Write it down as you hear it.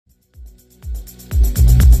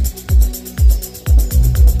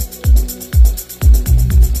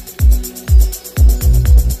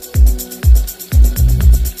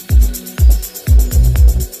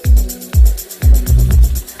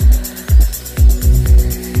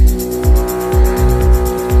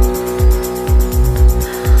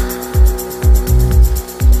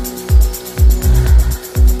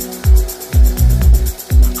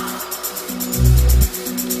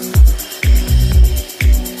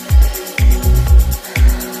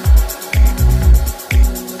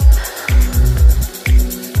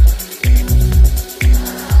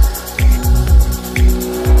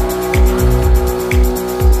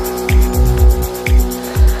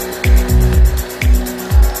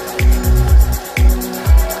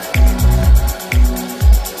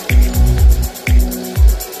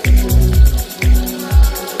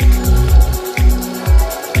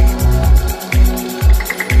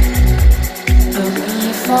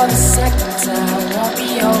for the second time, won't be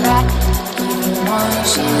alright. Give you one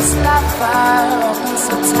chance, like fire, always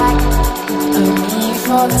attack. Love me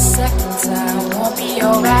for the second time, won't be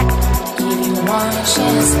alright. Give you one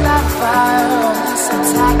chance, like fire, always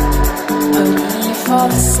attack. Love me for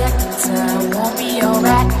the second time, won't be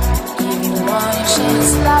alright. Give you one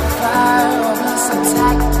chance, like fire, always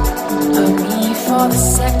attack. Love me for the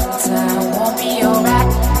second time, won't be alright.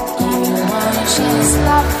 Give you one chance,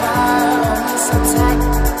 like fire, always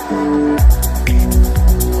attack.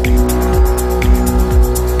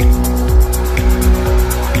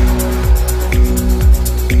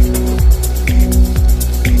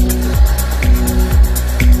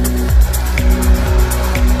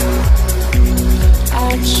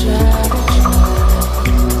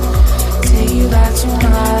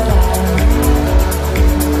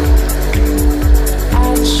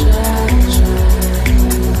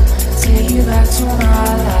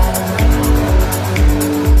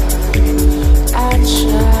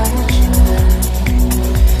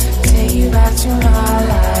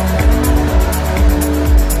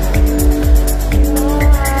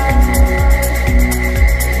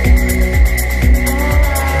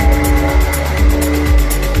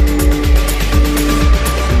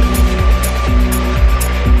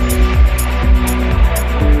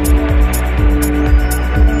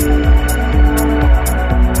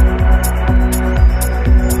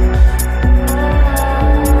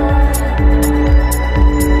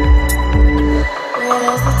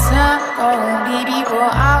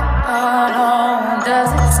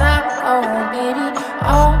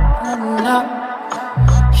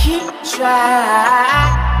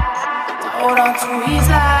 Hold on to his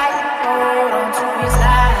life, hold on to his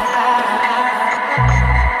life.